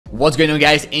What's going on,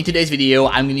 guys? In today's video,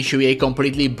 I'm going to show you a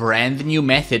completely brand new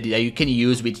method that you can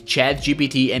use with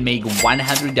ChatGPT and make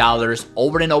 $100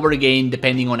 over and over again,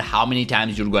 depending on how many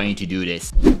times you're going to do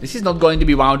this. This is not going to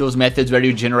be one of those methods where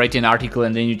you generate an article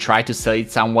and then you try to sell it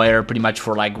somewhere pretty much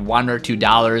for like $1 or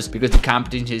 $2 because the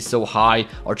competition is so high,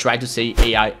 or try to say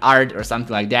AI art or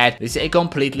something like that. This is a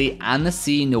completely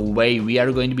unseen way we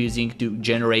are going to be using to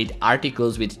generate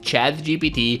articles with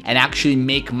ChatGPT and actually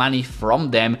make money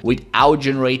from them without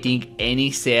generating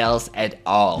any sales at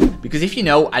all. Because if you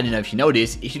know, I don't know if you know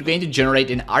this, if you're going to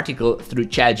generate an article through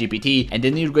ChatGPT and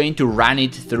then you're going to run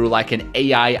it through like an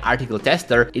AI article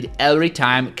tester, it every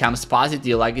time comes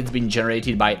positive like it's been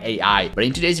generated by AI. But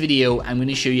in today's video, I'm going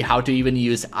to show you how to even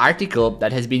use article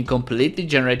that has been completely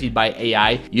generated by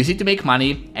AI, use it to make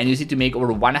money, and use it to make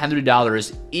over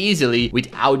 $100 easily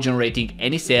without generating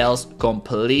any sales,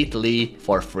 completely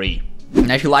for free.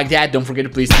 Now, if you like that, don't forget to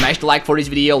please smash the like for this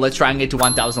video. Let's try and get to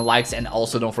 1000 likes, and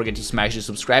also don't forget to smash the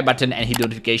subscribe button and hit the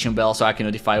notification bell so I can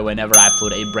notify you whenever I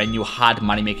upload a brand new hot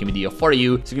money making video for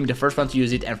you. So give me the first one to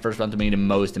use it and first one to make the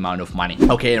most amount of money.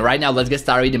 Okay, and right now let's get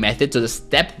started with the method. So the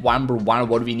step number one,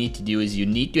 what we need to do is you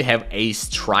need to have a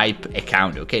Stripe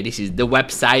account. Okay, this is the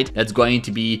website that's going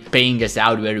to be paying us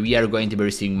out, where we are going to be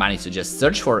receiving money. So just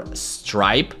search for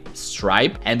Stripe,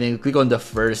 and then click on the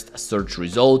first search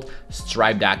result,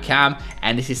 stripe.com,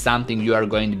 and this is something you are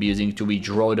going to be using to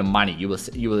withdraw the money. You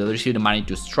will receive the money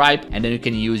to Stripe, and then you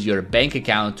can use your bank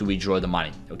account to withdraw the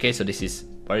money. Okay, so this is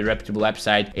very reputable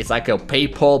website. It's like a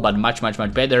PayPal, but much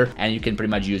better, and you can pretty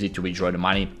much use it to withdraw the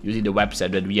money using the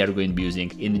website that we are going to be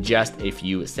using in just a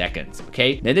few seconds.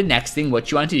 Okay, then the next thing what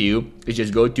you want to do is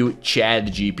just go to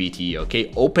ChatGPT. Okay,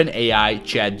 OpenAI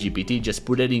ChatGPT, just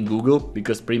put it in Google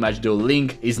because pretty much the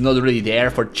link is not really there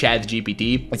for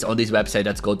ChatGPT. It's on this website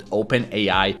that's called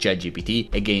OpenAI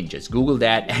ChatGPT. Again, just Google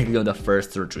that and click on the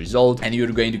first search result, and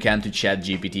you're going to come to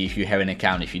ChatGPT if you have an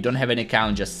account. If you don't have an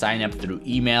account, just sign up through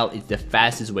email. It's the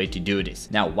fastest way to do this.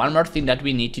 Now, one more thing that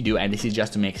we need to do, and this is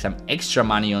just to make some extra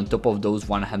money on top of those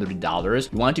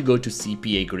 $100, you want to go to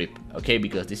CPA grip. Okay,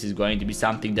 because this is going to be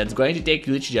something that's going to take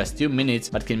you literally just 2 minutes,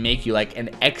 but can make you like an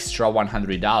extra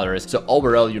 $100. So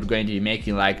overall, you're going to be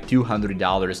making like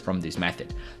 $200 from this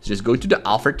method. So just go to the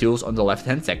offer tools on the left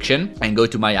hand section and go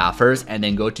to my offers, and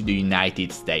then go to the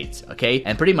United States. Okay,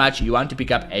 and pretty much you want to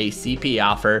pick up a CPA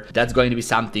offer that's going to be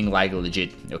something like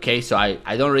legit. Okay, so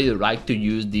I don't really like to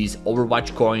use these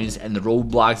Overwatch coins and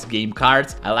Roblox game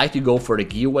cards. I like to go for the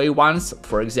giveaway ones,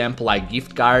 for example like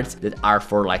gift cards that are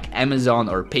for like Amazon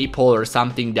or PayPal or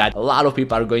something that a lot of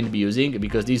people are going to be using,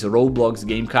 because these Roblox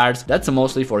game cards, that's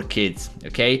mostly for kids.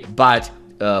 Okay, but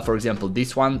for example,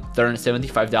 this one turned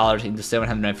 $75 into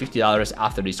 $750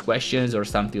 after these questions or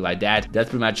something like that.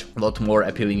 That's pretty much a lot more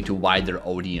appealing to wider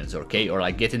audience. Okay, or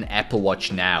like get an Apple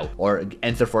Watch now, or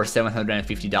enter for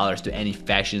 $750 to any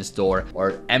fashion store,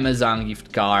 or Amazon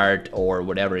gift card, or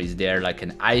whatever is there, like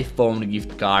an iPhone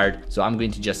gift card. So I'm going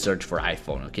to just search for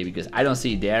iPhone, okay, because I don't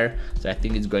see it there, so I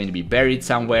think it's going to be buried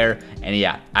somewhere. And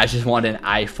yeah, I just want an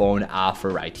iPhone offer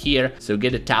right here. So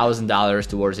get $1,000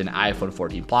 towards an iPhone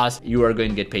 14 Plus. You are going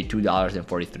to get paid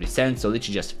 $2.43. So literally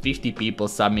just 50 people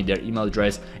submit their email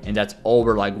address, and that's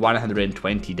over like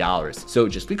 $120. So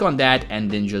just click on that,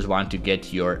 and then just want to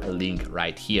get your link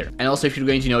right here. And also, if you're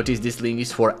going to notice, this link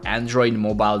is for Android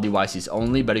mobile devices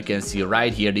only, but you can see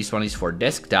right here, this one is for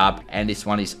desktop and this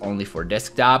one is only for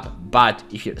desktop. But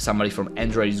if somebody from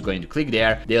Android is going to click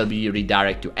there, they'll be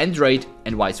redirected to Android,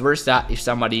 and vice versa. If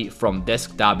somebody from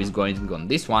desktop is going to click on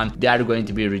this one, they are going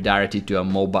to be redirected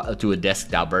to a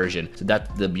desktop version. So that's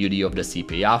the beauty of the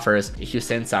CPA offers. If you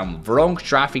send some wrong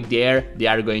traffic there, they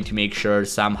are going to make sure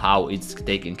somehow it's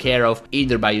taken care of,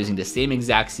 either by using the same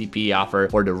exact CPA offer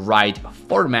for the right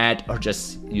format, or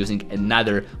just using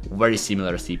another very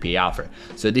similar CPA offer.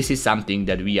 So this is something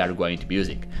that we are going to be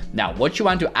using. Now, what you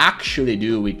want to actually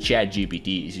do with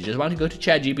ChatGPT is you just want to go to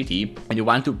ChatGPT and you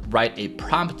want to write a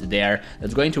prompt there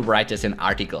that's going to write us an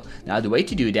article. Now, the way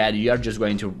to do that, you are just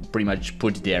going to pretty much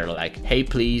put there like, hey,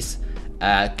 please,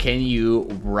 can you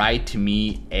write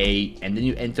me and then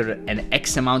you enter an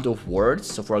X amount of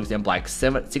words. So for example, like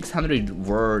 600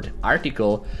 word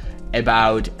article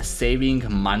about saving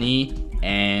money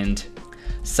and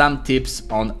some tips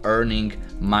on earning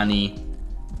money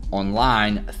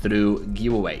online through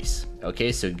giveaways.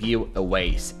 Okay, so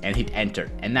giveaways, and hit enter,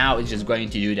 and now it's just going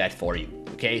to do that for you.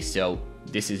 Okay, so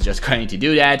this is just going to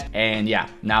do that, and yeah,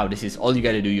 now this is all you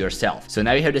gotta do yourself. So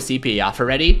now you have the CPA offer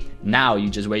ready. Now you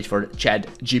just wait for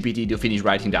ChatGPT to finish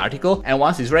writing the article, and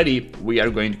once it's ready, we are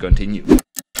going to continue.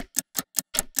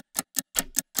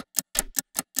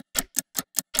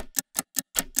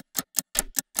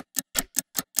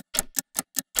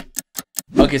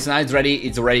 Okay, so now it's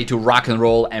ready to rock and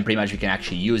roll, and pretty much we can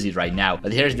actually use it right now.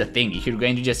 But here's the thing, if you're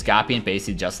going to just copy and paste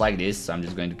it just like this, so I'm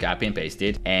just going to copy and paste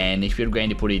it, and if you're going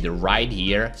to put it right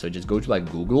here, so just go to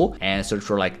like Google and search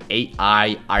for like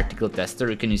AI article tester.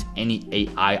 You can use any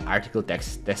AI article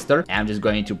text tester, and I'm just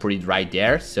going to put it right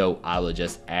there, so I will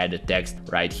just add the text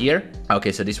right here.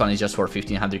 Okay, so this one is just for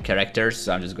 1500 characters,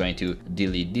 so I'm just going to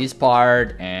delete this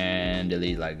part and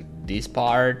delete like this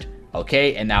part.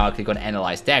 Okay, and now I click on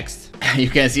analyze text. You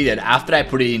can see that after I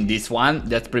put it in this one,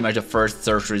 that's pretty much the first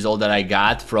search result that I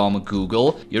got from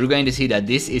Google. You're going to see that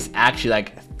this is actually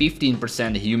like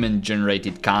 15% human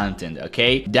generated content.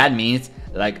 Okay, that means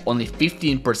like only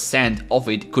 15% of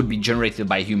it could be generated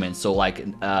by humans, so like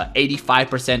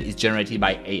 85% is generated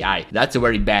by AI. That's a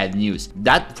very bad news.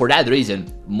 For that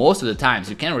reason, most of the times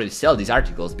you can't really sell these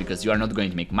articles because you are not going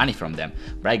to make money from them.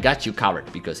 But I got you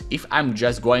covered, because if I'm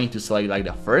just going to select like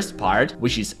the first part,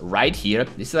 which is right here,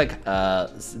 this is like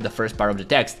the first part of the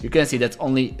text, you can see that's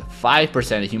only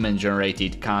 5% human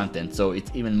generated content, so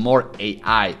it's even more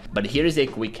AI. But here is a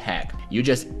quick hack. You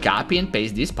just copy and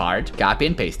paste this part, copy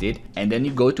and paste it, and then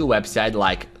you go to a website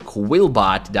like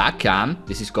quillbot.com.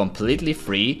 This is completely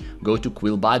free. Go to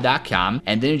quillbot.com,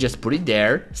 and then you just put it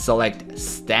there, select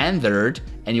standard,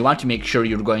 and you want to make sure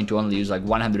you're going to only use like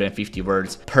 150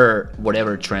 words per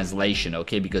whatever translation,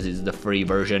 okay, because it's the free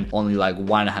version, only like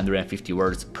 150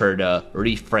 words per the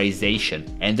rephrasation.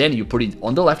 And then you put it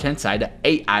on the left hand side, the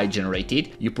AI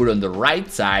generated, you put on the right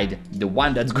side the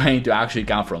one that's going to actually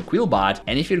come from Quillbot.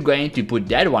 And if you're going to put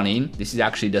that one in, this is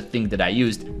actually the thing that I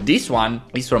used, this one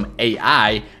is from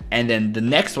AI, and then the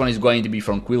next one is going to be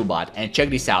from Quillbot. And check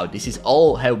this out, this is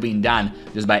all have been done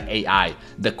just by AI.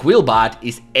 The Quillbot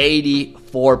is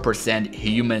 84%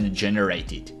 human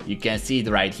generated. You can see it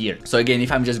right here. So again,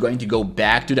 if I'm just going to go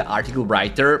back to the article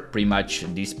writer, pretty much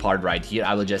this part right here,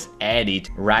 I will just add it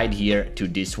right here to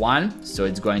this one. So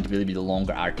it's going to be a little bit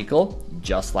longer article,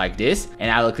 just like this.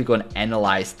 And I will click on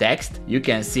analyze text. You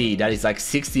can see that it's like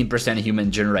 16%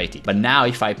 human generated. But now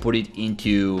if I put it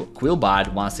into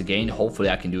Quillbot, once again, hopefully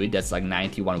I can do it. That's like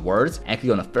 91 words. And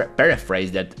click on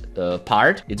paraphrase that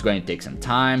part. It's going to take some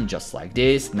time, just like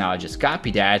this. Now I just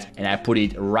copy that and I put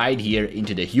it right here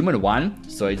into the human one.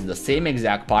 So it's the same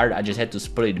exact part. I just had to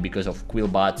split it because of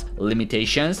Quillbot's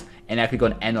limitations. And I click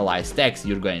on analyze text,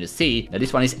 you're going to see that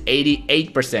this one is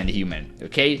 88% human.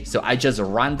 Okay, so I just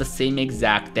run the same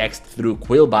exact text through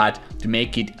Quillbot to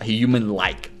make it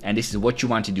human-like. And this is what you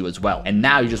want to do as well. And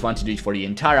now you just want to do it for the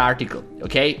entire article.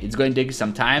 Okay, it's going to take you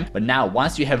some time, but now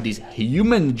once you have this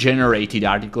human generated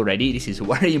article ready, this is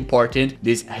very important,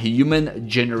 this human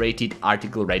generated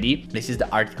article ready, this is the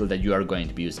article that you are going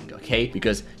to be using. Okay,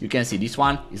 because you can see this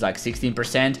one is like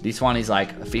 16%, this one is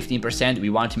like 15%. We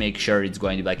want to make sure it's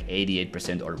going to be like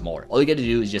 88% or more. All you got to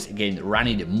do is just again run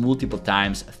it multiple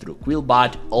times through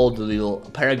Quillbot, all the little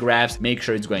paragraphs, make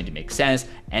sure it's going to make sense,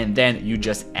 and then you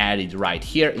just add it right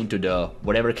here into the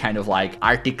whatever kind of like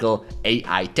article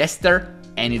AI tester,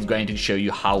 and it's going to show you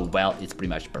how well it's pretty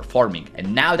much performing.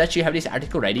 And now that you have this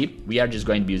article ready, we are just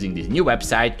going to be using this new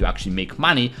website to actually make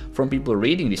money from people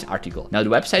reading this article. Now the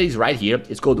website is right here.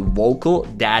 It's called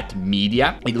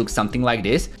vocal.media. It looks something like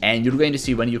this, and you're going to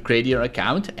see when you create your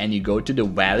account and you go to the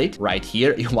wallet right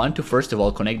here, you want to first of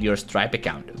all connect your Stripe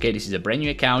account. Okay, this is a brand new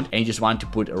account, and you just want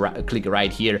to click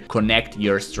right here, connect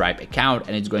your Stripe account,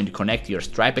 and it's going to connect your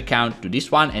Stripe account to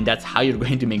this one, and that's how you're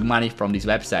going to make money from this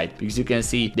website, because you can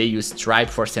see they use Stripe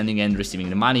for sending and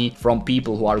receiving the money from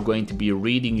people who are going to be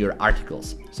reading your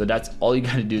articles. So that's all you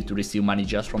gotta do to receive money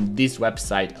just from this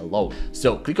website alone.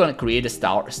 So click on create a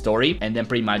story, and then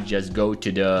pretty much just go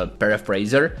to the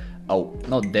paraphraser. Oh,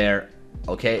 not there.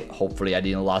 Okay, hopefully I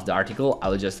didn't lose the article. I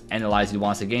will just analyze it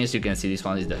once again, so you can see this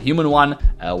one is the human one.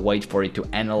 Wait for it to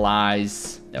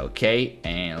analyze. Okay,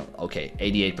 and okay,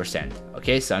 88%.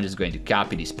 Okay, so I'm just going to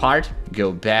copy this part,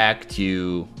 go back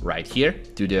to right here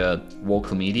to the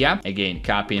vocal media, again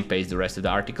copy and paste the rest of the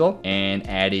article and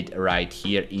add it right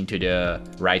here into the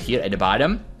right here at the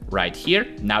bottom. Right here,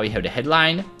 now we have the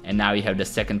headline, and now we have the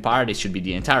second part. This should be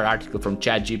the entire article from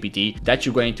ChatGPT that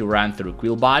you're going to run through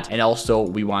Quillbot. And also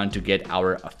we want to get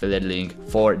our affiliate link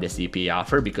for the CPA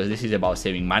offer, because this is about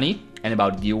saving money and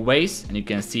about giveaways. And you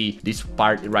can see this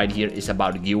part right here is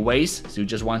about giveaways. So you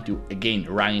just want to again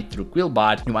run it through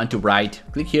Quillbot. You want to write,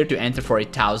 click here to enter for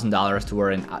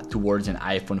 $1,000 towards an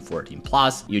iPhone 14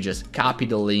 Plus. You just copy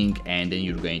the link, and then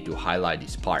you're going to highlight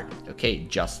this part. Okay,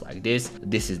 just like this.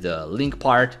 This is the link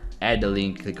part. Add the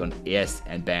link, click on yes,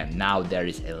 and bam, now there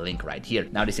is a link right here.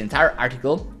 Now this entire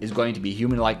article is going to be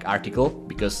human-like article,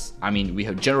 because I mean we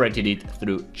have generated it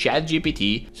through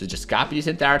ChatGPT. So just copy this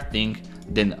entire thing,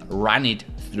 then run it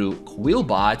through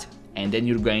Quillbot, and then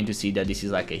you're going to see that this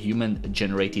is like a human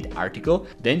generated article.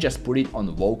 Then just put it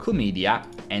on local media,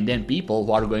 and then people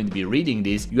who are going to be reading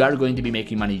this, you are going to be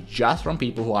making money just from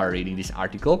people who are reading this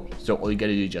article. So all you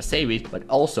gotta do is just save it, but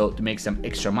also to make some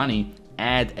extra money,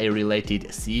 add a related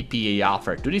CPA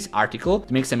offer to this article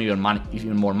to make some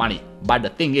even more money. But the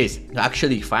thing is, to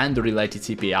actually find the related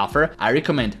CPA offer, I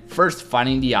recommend first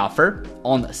finding the offer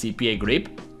on CPA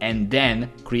Grip and then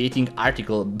creating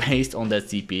article based on that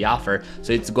CPA offer.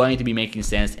 So it's going to be making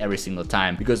sense every single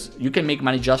time, because you can make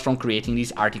money just from creating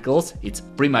these articles. It's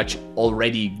pretty much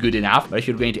already good enough, but if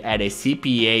you're going to add a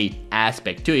CPA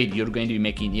aspect to it, you're going to be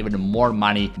making even more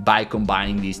money by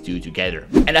combining these two together.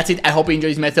 And that's it. I hope you enjoyed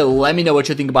this method. Let me know what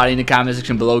you think about it in the comment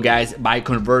section below, guys. By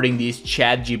converting these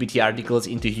ChatGPT articles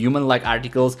into human-like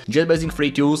articles just by using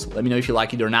free tools. Let me know if you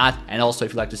like it or not, and also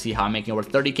if you'd like to see how I'm making over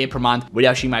 30K per month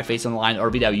without showing my face online or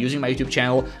without using my YouTube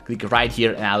channel, click right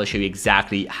here and I will show you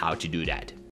exactly how to do that.